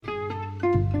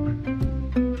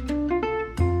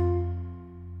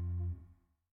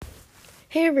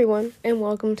Hey everyone, and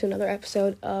welcome to another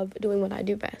episode of Doing What I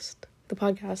Do Best, the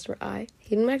podcast where I,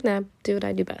 Hayden McNabb, do what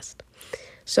I do best.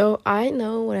 So I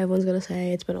know what everyone's going to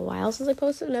say. It's been a while since I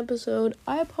posted an episode.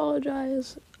 I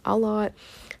apologize a lot.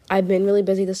 I've been really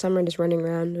busy this summer just running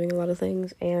around doing a lot of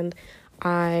things, and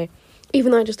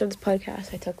even though I just started this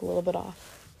podcast, I took a little bit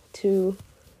off to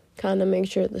kind of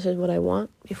make sure this is what I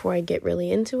want before I get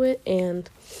really into it, and,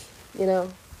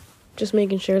 just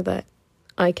making sure that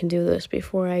I can do this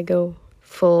before I go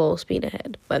full speed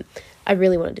ahead. But I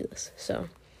really want to do this, so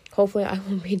hopefully I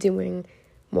will be doing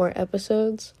more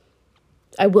episodes.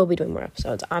 I will be doing more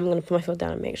episodes. I'm going to put my foot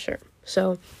down and make sure.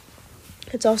 So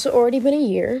it's also already been a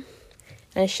year,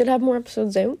 and I should have more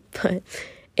episodes out, but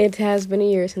it has been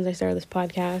a year since I started this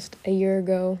podcast. A year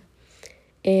ago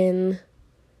in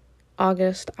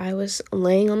August, I was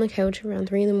laying on the couch around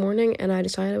 3 a.m, and I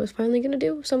decided I was finally going to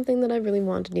do something that I really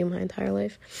wanted to do my entire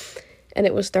life, and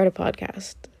it was start a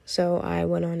podcast. So I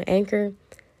went on Anchor,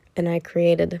 and I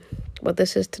created what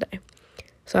this is today.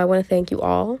 So I want to thank you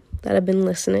all that have been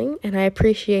listening, and I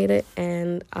appreciate it,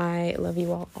 and I love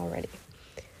you all already.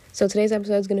 So today's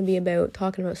episode is going to be about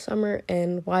talking about summer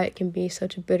and why it can be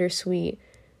such a bittersweet,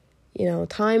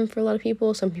 time for a lot of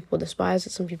people. Some people despise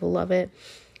it, some people love it.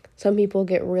 Some people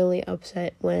get really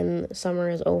upset when summer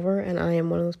is over, and I am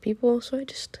one of those people, so I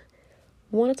just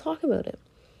want to talk about it.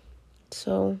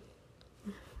 So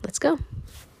let's go.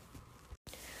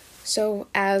 So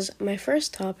as my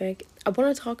first topic, I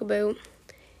want to talk about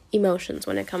emotions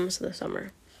when it comes to the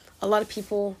summer. A lot of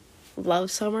people love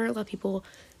summer. A lot of people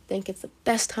think it's the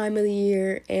best time of the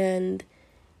year, and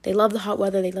they love the hot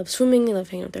weather. They love swimming. They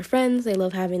love hanging out with their friends. They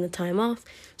love having the time off.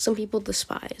 Some people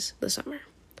despise the summer.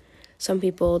 Some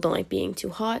people don't like being too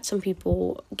hot. Some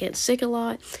people get sick a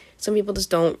lot. Some people just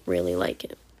don't really like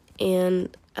it.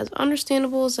 And as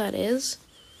understandable as that is,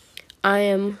 I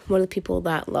am one of the people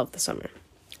that love the summer.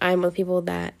 I am one of the people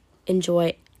that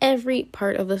enjoy every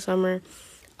part of the summer.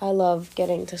 I love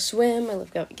getting to swim. I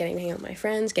love getting to hang out with my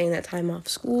friends, getting that time off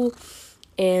school.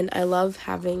 And I love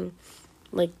having,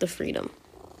 the freedom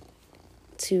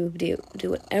to do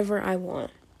whatever I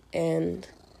want and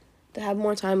to have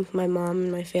more time with my mom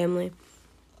and my family.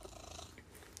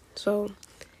 So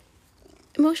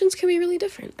emotions can be really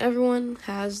different. Everyone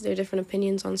has their different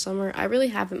opinions on summer. I really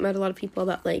haven't met a lot of people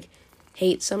that,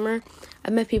 hate summer.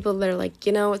 I've met people that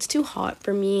are it's too hot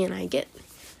for me, and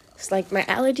it's my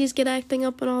allergies get acting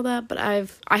up and all that, but I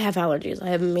have allergies. I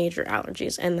have major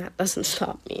allergies, and that doesn't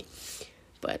stop me.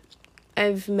 But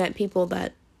I've met people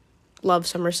that love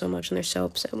summer so much, and they're so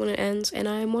upset when it ends, and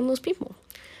I'm one of those people.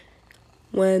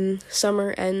 When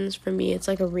summer ends, for me, it's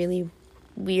a really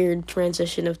weird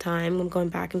transition of time. I'm going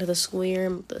back into the school year,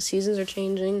 and the seasons are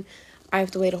changing. I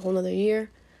have to wait a whole nother year,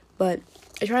 but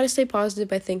I try to stay positive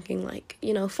by thinking,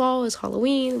 fall is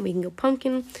Halloween, we can go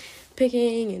pumpkin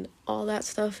picking and all that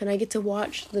stuff, and I get to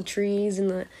watch the trees and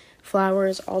the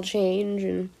flowers all change,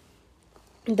 and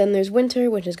then there's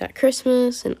winter, which has got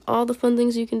Christmas and all the fun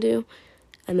things you can do,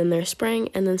 and then there's spring,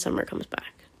 and then summer comes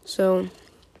back. So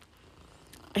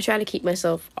I try to keep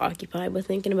myself occupied with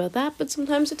thinking about that, but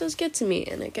sometimes it does get to me,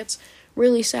 and it gets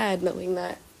really sad knowing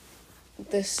that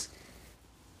this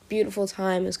beautiful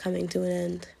time is coming to an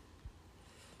end.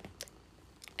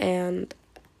 And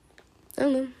I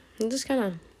don't know, it just kind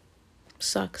of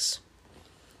sucks,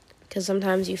 because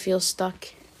sometimes you feel stuck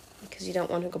because you don't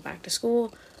want to go back to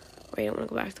school, or you don't want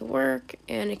to go back to work,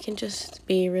 and it can just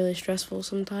be really stressful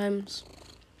sometimes.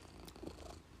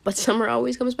 But summer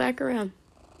always comes back around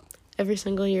every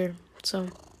single year. So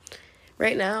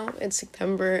right now it's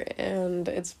September, and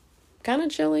it's kind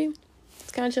of chilly.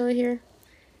 It's kind of chilly here.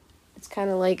 It's kind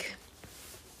of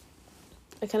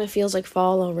it kind of feels like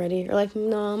fall already, or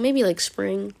no, maybe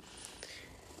spring.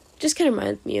 Just kind of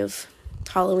reminds me of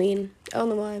Halloween. I don't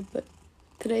know why, but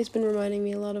today's been reminding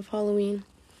me a lot of Halloween.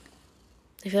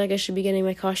 I feel like I should be getting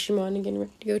my costume on and getting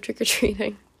ready to go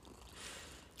trick-or-treating.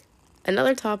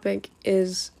 Another topic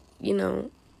is,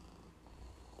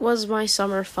 was my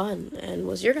summer fun, and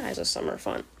was your guys' summer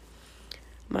fun?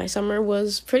 My summer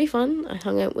was pretty fun. I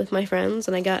hung out with my friends,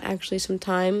 and I got actually some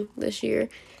time this year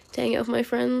to hang out with my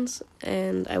friends,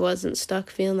 and I wasn't stuck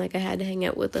feeling like I had to hang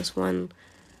out with this one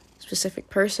specific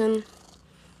person,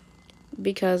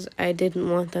 because I didn't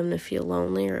want them to feel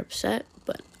lonely or upset,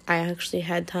 but I actually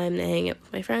had time to hang out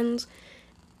with my friends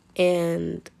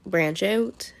and branch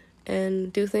out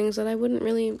and do things that I wouldn't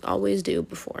really always do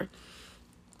before.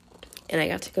 And I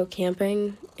got to go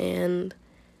camping, and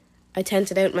I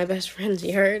tented out in my best friend's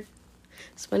yard.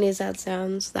 As funny as that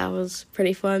sounds, that was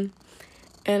pretty fun.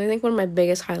 And I think one of my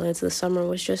biggest highlights of the summer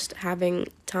was just having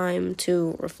time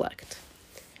to reflect.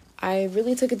 I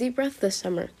really took a deep breath this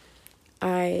summer.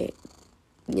 I,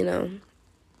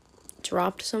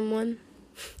 dropped someone,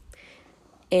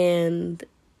 and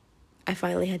I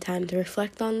finally had time to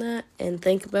reflect on that and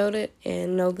think about it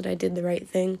and know that I did the right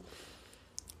thing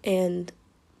and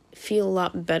feel a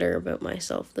lot better about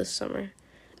myself this summer.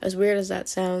 As weird as that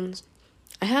sounds,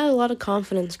 I had a lot of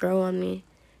confidence grow on me,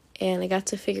 and I got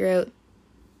to figure out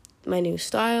my new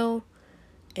style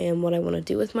and what I want to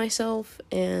do with myself,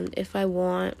 and if I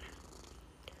want,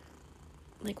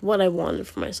 what I wanted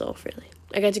for myself, really.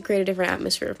 I got to create a different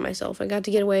atmosphere for myself. I got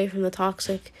to get away from the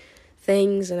toxic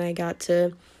things, and I got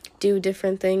to do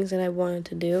different things that I wanted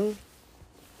to do,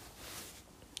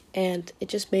 and it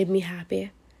just made me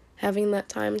happy. Having that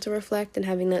time to reflect and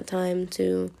having that time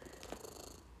to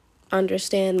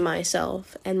understand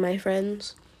myself and my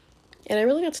friends. And I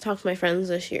really got to talk to my friends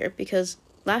this year because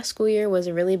last school year was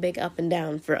a really big up and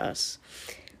down for us.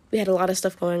 We had a lot of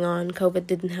stuff going on. COVID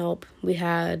didn't help. We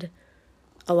had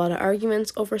a lot of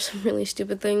arguments over some really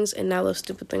stupid things, and now those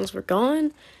stupid things were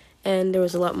gone, and there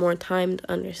was a lot more time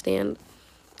to understand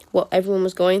what everyone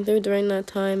was going through during that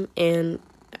time, and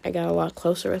I got a lot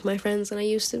closer with my friends than I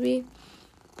used to be.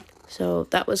 So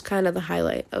that was kind of the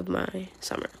highlight of my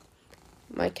summer.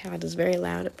 My cat is very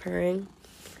loud at purring,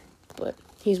 but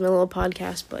he's my little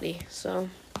podcast buddy, so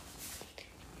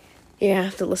you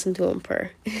have to listen to him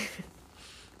purr.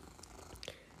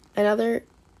 Another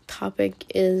topic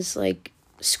is,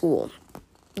 school.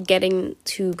 Getting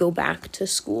to go back to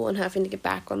school and having to get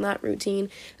back on that routine.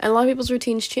 And a lot of people's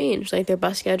routines change. Their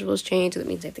bus schedules change. That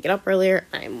means they have to get up earlier.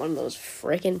 I'm one of those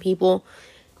freaking people.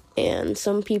 And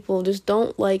some people just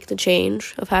don't like the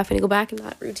change of having to go back in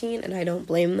that routine, and I don't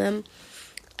blame them.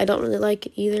 I don't really like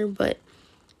it either, but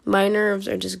my nerves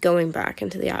are just going back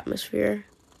into the atmosphere.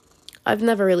 I've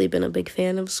never really been a big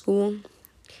fan of school.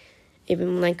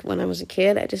 Even, when I was a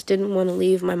kid, I just didn't want to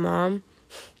leave my mom.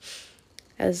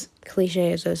 As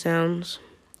cliche as that sounds,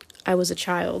 I was a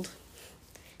child,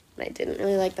 and I didn't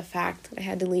really like the fact that I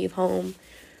had to leave home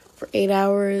for 8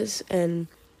 hours, and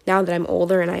now that I'm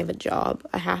older and I have a job,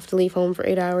 I have to leave home for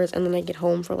 8 hours, and then I get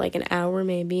home for an hour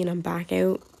maybe, and I'm back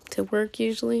out to work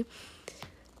usually.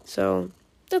 So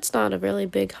that's not a really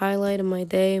big highlight of my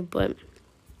day, but,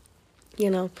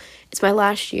 it's my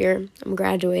last year. I'm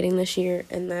graduating this year,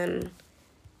 and then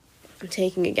I'm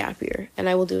taking a gap year, and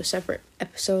I will do a separate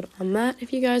episode on that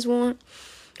if you guys want.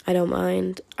 I don't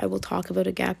mind. I will talk about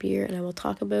a gap year, and I will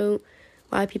talk about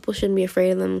why people shouldn't be afraid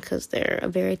of them, because they're a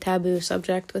very taboo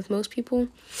subject with most people,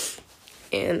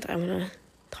 and I want to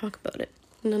talk about it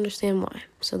and understand why.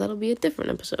 So that'll be a different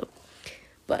episode.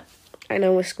 But I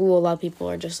know with school, a lot of people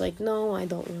are just no, I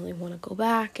don't really want to go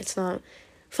back. It's not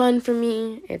fun for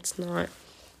me. It's not,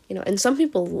 and some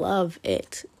people love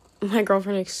it. My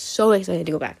girlfriend is so excited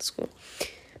to go back to school.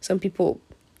 Some people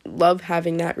love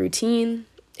having that routine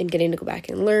and getting to go back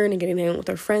and learn and getting to hang out with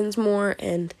their friends more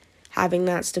and having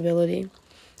that stability.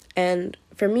 And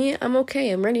for me, I'm okay.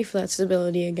 I'm ready for that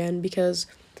stability again, because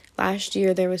last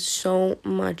year there was so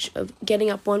much of getting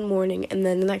up one morning, and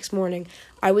then the next morning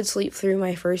I would sleep through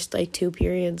my first 2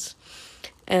 periods,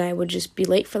 and I would just be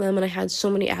late for them. And I had so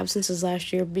many absences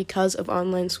last year because of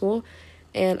online school.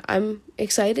 And I'm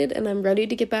excited, and I'm ready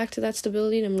to get back to that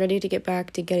stability, and I'm ready to get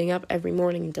back to getting up every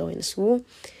morning and going to school.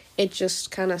 It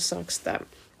just kind of sucks that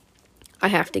I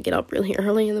have to get up really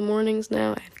early in the mornings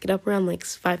now. I have to get up around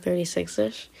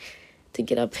 5:36ish to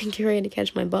get up and get ready to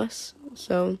catch my bus.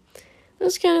 So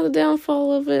that's kind of the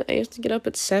downfall of it. I used to get up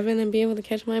at 7 and be able to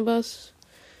catch my bus.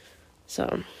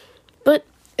 So, but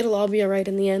it'll all be alright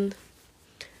in the end.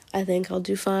 I think I'll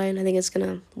do fine. I think it's going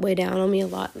to weigh down on me a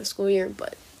lot in the school year,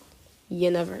 but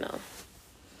you never know.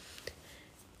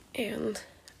 And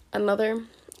another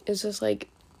is just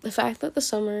the fact that the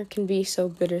summer can be so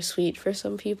bittersweet for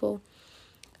some people.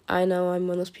 I know I'm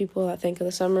one of those people that think of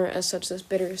the summer as such this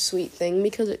bittersweet thing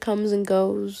because it comes and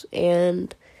goes,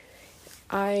 and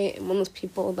I am one of those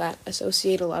people that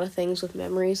associate a lot of things with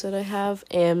memories that I have,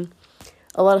 and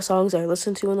a lot of songs I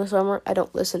listen to in the summer I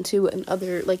don't listen to in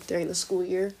other, during the school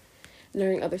year,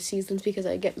 during other seasons, because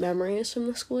I get memories from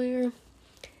the school year.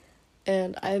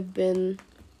 And I've been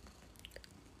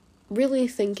really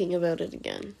thinking about it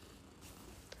again.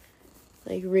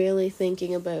 Really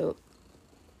thinking about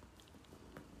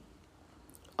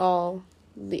all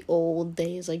the old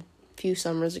days, few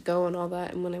summers ago and all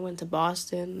that, and when I went to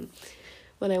Boston,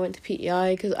 when I went to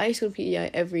PEI, because I used to go to PEI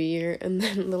every year, and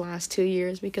then the last 2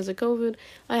 years, because of COVID,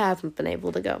 I haven't been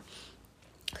able to go.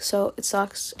 So it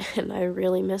sucks, and I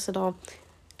really miss it all,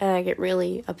 and I get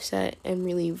really upset and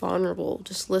really vulnerable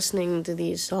just listening to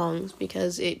these songs,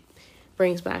 because it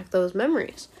brings back those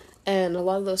memories. And a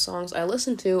lot of those songs I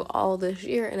listened to all this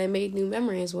year, and I made new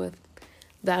memories with.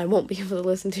 that I won't be able to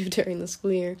listen to during the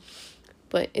school year.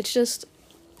 But it's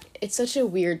such a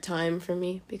weird time for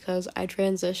me because I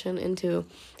transition into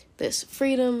this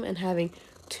freedom and having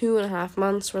 2.5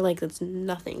 months where, like, it's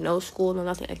nothing, no school, no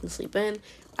nothing. I can sleep in,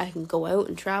 I can go out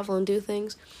and travel and do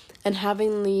things. And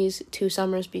having these 2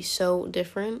 summers be so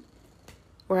different,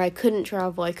 where I couldn't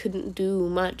travel, I couldn't do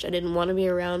much, I didn't want to be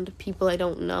around people I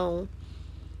don't know,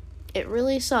 it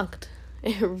really sucked.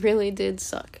 It really did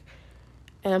suck.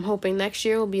 And I'm hoping next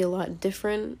year will be a lot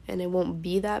different and it won't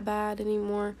be that bad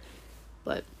anymore.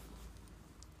 But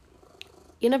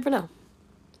you never know.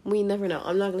 We never know.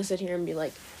 I'm not going to sit here and be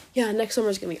like, yeah, next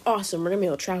summer's going to be awesome. We're going to be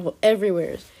able to travel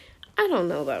everywhere. I don't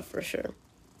know that for sure.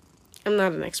 I'm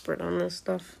not an expert on this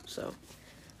stuff. So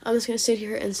I'm just going to sit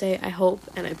here and say I hope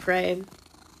and I pray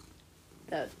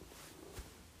that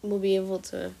we'll be able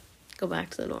to go back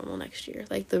to the normal next year.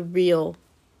 Like the real,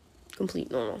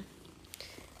 complete normal.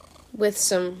 With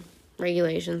some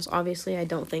regulations. Obviously, I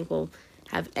don't think we'll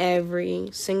have every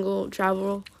single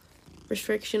travel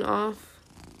restriction off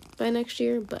by next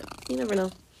year, but you never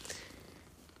know.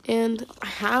 And I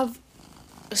have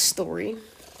a story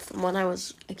from when I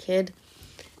was a kid,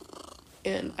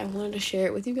 and I wanted to share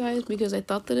it with you guys because I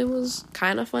thought that it was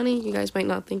kind of funny. You guys might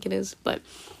not think it is, but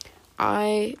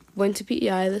I went to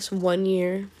PEI this one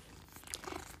year,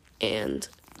 and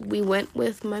we went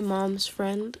with my mom's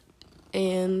friend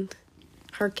and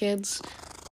her kids,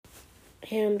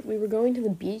 and we were going to the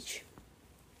beach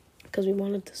because we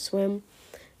wanted to swim,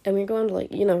 and we were going to,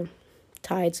 like,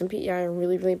 tides and PEI are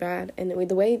really, really bad, and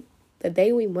the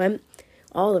day we went,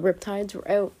 all the riptides were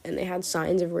out, and they had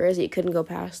signs everywhere that you couldn't go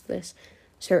past this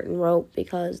certain rope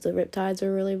because the riptides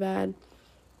are really bad.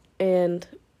 And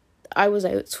I was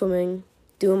out swimming,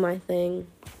 doing my thing,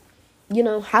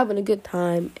 having a good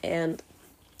time, and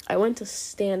I went to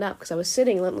stand up because I was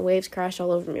sitting and letting the waves crash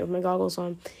all over me with my goggles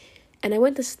on, and I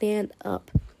went to stand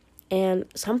up, and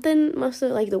something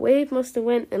the wave must have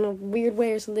went in a weird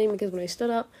way or something, because when I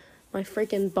stood up, my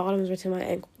freaking bottoms were to my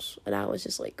ankles, and I was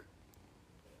just like,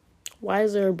 why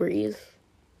is there a breeze?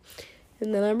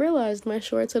 And then I realized my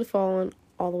shorts had fallen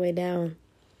all the way down.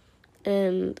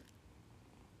 And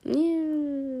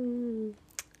yeah,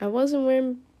 I wasn't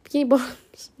wearing bikini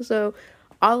bottoms. So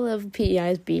all of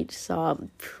PEI's beach saw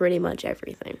pretty much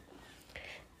everything.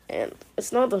 And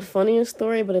it's not the funniest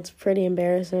story, but it's pretty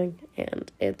embarrassing.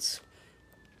 And it's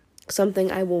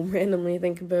something I will randomly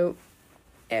think about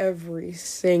every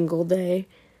single day.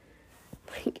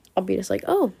 Like, I'll be just like,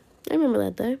 oh, I remember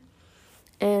that day.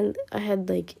 And I had,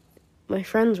 my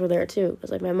friends were there, too.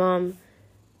 Because, my mom,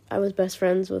 I was best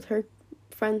friends with her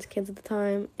friends' kids at the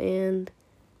time. And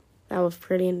that was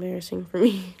pretty embarrassing for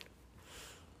me.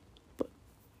 But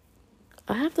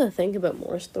I have to think about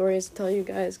more stories to tell you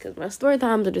guys. Because my story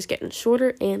times are just getting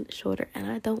shorter and shorter. And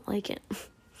I don't like it.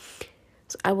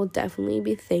 So I will definitely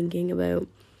be thinking about,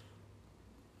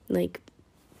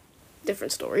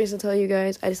 different stories to tell you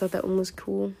guys. I just thought that one was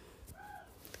cool.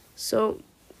 So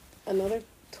another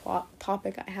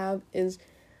topic I have is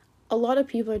a lot of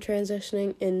people are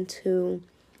transitioning into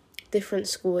different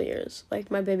school years.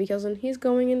 Like my baby cousin, he's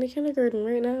going into kindergarten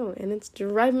right now, and it's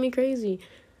driving me crazy.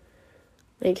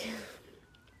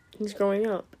 He's growing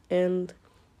up, and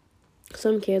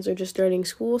some kids are just starting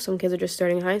school, some kids are just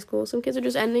starting high school, some kids are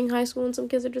just ending high school, and some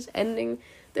kids are just ending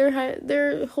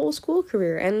their whole school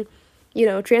career. And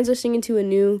transitioning into a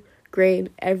new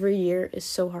grade every year is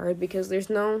so hard because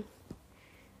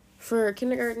for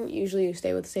kindergarten, usually you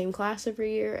stay with the same class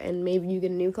every year, and maybe you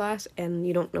get a new class and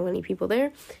you don't know any people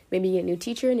there. Maybe you get a new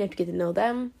teacher and you have to get to know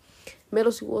them.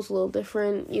 Middle school is a little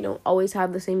different. You don't always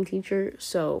have the same teacher,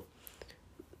 so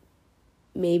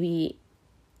maybe,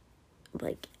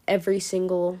 every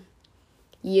single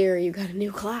year you got a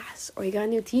new class or you got a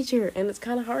new teacher, and it's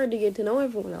kind of hard to get to know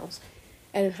everyone else.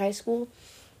 And in high school,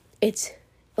 it's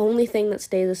the only thing that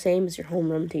stays the same is your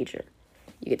homeroom teacher.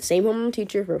 You get the same homeroom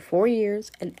teacher for 4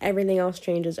 years, and everything else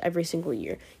changes every single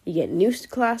year. You get new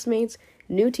classmates,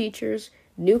 new teachers,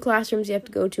 new classrooms you have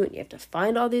to go to, and you have to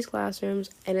find all these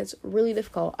classrooms, and it's really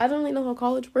difficult. I don't really know how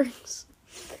college works,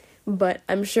 but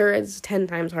I'm sure it's 10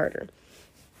 times harder.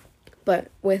 But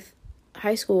with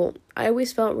high school, I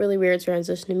always felt really weird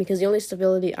transitioning because the only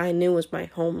stability I knew was my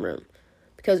homeroom.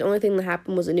 Because the only thing that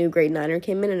happened was a new grade 9er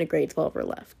came in and a grade 12er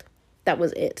left. That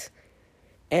was it.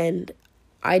 And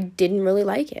I didn't really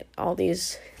like it all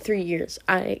these 3 years.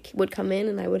 I would come in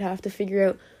and I would have to figure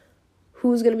out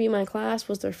who's going to be in my class.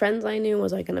 Was there friends I knew?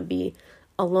 Was I going to be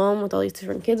alone with all these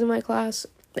different kids in my class?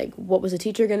 What was the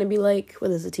teacher going to be like?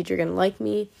 Was the teacher going to like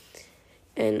me?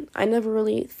 And I never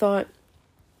felt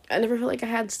like I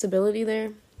had stability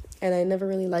there. And I never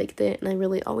really liked it. And I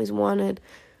really always wanted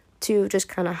to just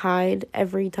kind of hide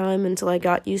every time until I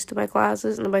got used to my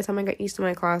classes. And by the time I got used to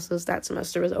my classes, that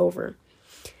semester was over.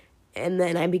 And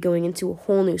then I'd be going into a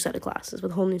whole new set of classes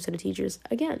with a whole new set of teachers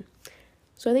again.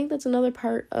 So I think that's another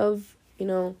part of,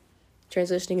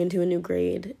 transitioning into a new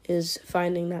grade is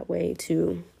finding that way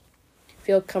to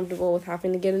feel comfortable with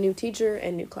having to get a new teacher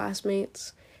and new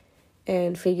classmates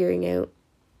and figuring out,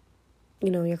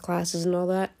 your classes and all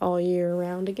that all year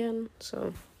round again.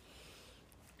 So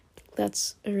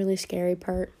that's a really scary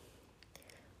part.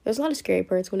 There's a lot of scary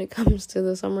parts when it comes to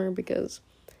the summer because,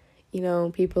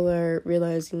 people are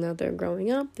realizing that they're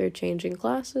growing up, they're changing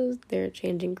classes, they're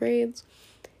changing grades.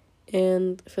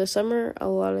 And for the summer, a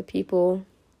lot of people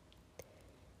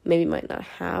maybe might not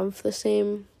have the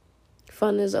same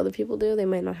fun as other people do. They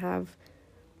might not have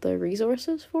the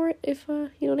resources for it, if,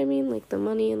 you know what I mean? Like the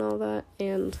money and all that.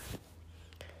 And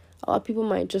a lot of people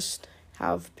might just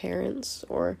have parents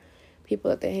or people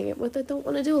that they hang out with that don't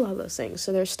want to do a lot of those things.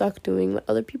 So they're stuck doing what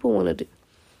other people want to do.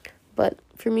 But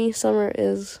for me, summer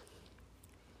is,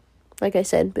 like I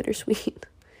said, bittersweet.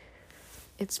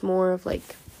 It's more of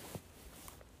like,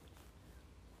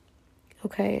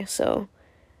 okay, so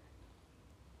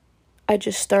I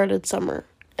just started summer,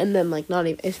 and then not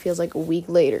even, it feels like a week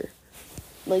later,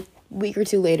 week or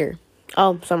two later,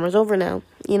 oh, summer's over now,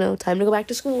 time to go back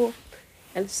to school.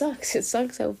 And it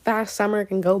sucks how fast summer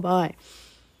can go by.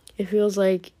 It feels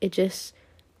like it just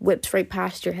whips right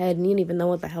past your head and you don't even know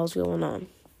what the hell's going on.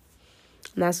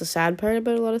 And that's the sad part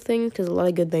about a lot of things, because a lot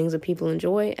of good things that people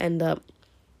enjoy end up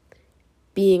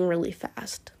being really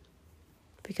fast,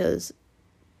 because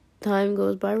time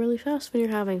goes by really fast when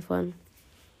you're having fun.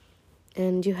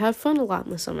 And you have fun a lot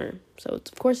in the summer. So,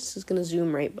 of course, this is going to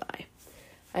zoom right by.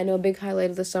 I know a big highlight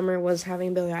of the summer was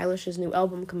having Billie Eilish's new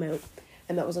album come out.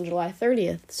 And that was on July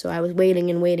 30th. So I was waiting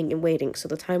and waiting and waiting. So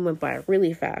the time went by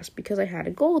really fast because I had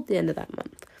a goal at the end of that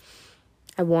month.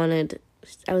 I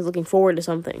was looking forward to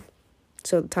something.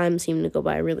 So the time seemed to go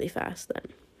by really fast then.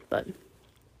 But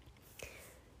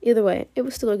either way, it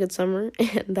was still a good summer.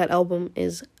 And that album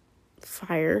is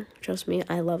fire. Trust me,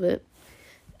 I love it.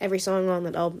 Every song on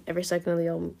that album, every second of the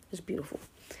album is beautiful.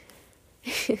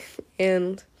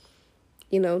 And,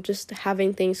 just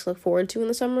having things to look forward to in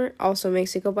the summer also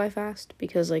makes it go by fast,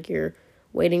 because, you're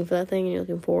waiting for that thing and you're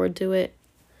looking forward to it.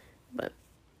 But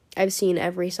I've seen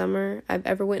every summer I've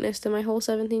ever witnessed in my whole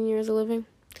 17 years of living.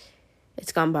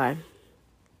 It's gone by.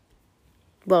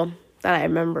 Well, that I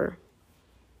remember.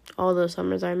 All those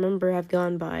summers I remember have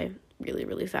gone by really,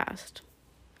 really fast.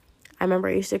 I remember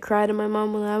I used to cry to my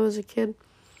mom when I was a kid.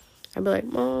 I'd be like,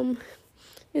 Mom,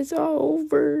 it's all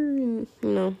over. And,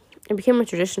 it became a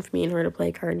tradition for me and her to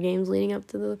play card games leading up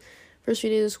to the first few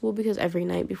days of school, because every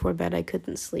night before bed I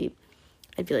couldn't sleep.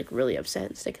 I'd be, really upset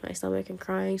and sick in my stomach and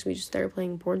crying. So we just started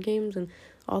playing board games and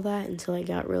all that until I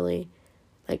got really,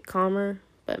 calmer.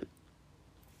 But,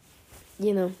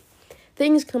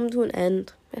 things come to an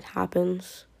end. It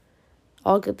happens.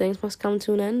 All good things must come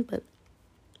to an end, but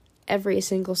every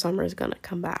single summer is going to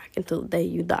come back until the day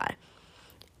you die.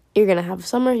 You're going to have a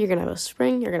summer, you're going to have a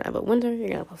spring, you're going to have a winter, you're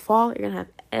going to have a fall, you're going to have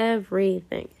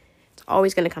everything. It's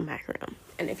always going to come back around.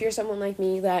 And if you're someone like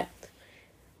me that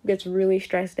gets really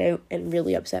stressed out and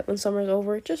really upset when summer's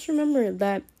over, just remember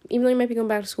that even though you might be going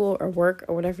back to school or work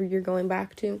or whatever you're going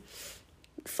back to,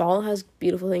 fall has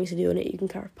beautiful things to do in it. You can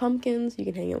carve pumpkins, you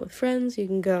can hang out with friends, you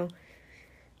can go,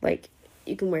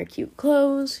 you can wear cute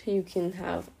clothes, you can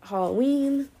have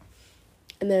Halloween.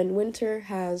 And then winter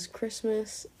has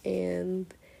Christmas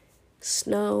and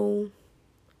snow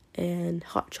and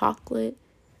hot chocolate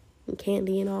and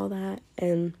candy and all that.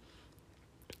 And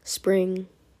spring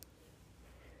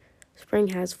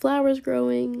has flowers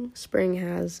growing, spring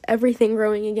has everything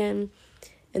growing again,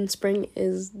 and spring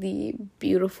is the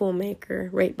beautiful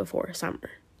maker right before summer,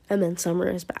 and then summer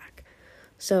is back.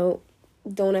 So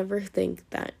don't ever think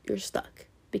that you're stuck,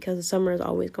 because summer is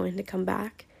always going to come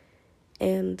back,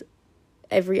 and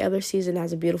every other season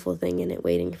has a beautiful thing in it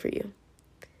waiting for you.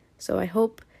 So I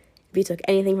hope if you took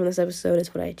anything from this episode,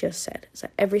 it's what I just said. Is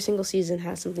that every single season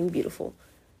has something beautiful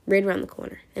right around the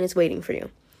corner, and it's waiting for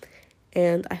you.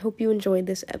 And I hope you enjoyed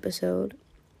this episode,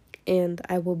 and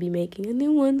I will be making a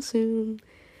new one soon.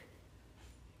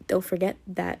 Don't forget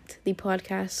that the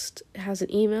podcast has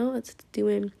an email. It's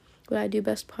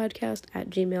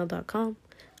doingwhatidobestpodcast@gmail.com.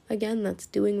 Again, that's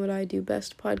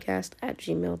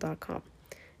doingwhatidobestpodcast@gmail.com.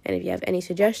 And if you have any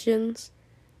suggestions,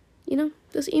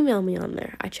 just email me on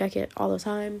there. I check it all the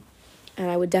time, and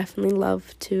I would definitely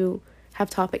love to have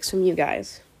topics from you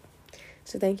guys.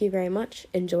 So thank you very much.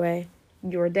 Enjoy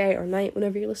your day or night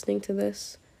whenever you're listening to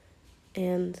this,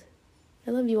 and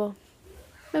I love you all.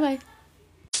 Bye-bye.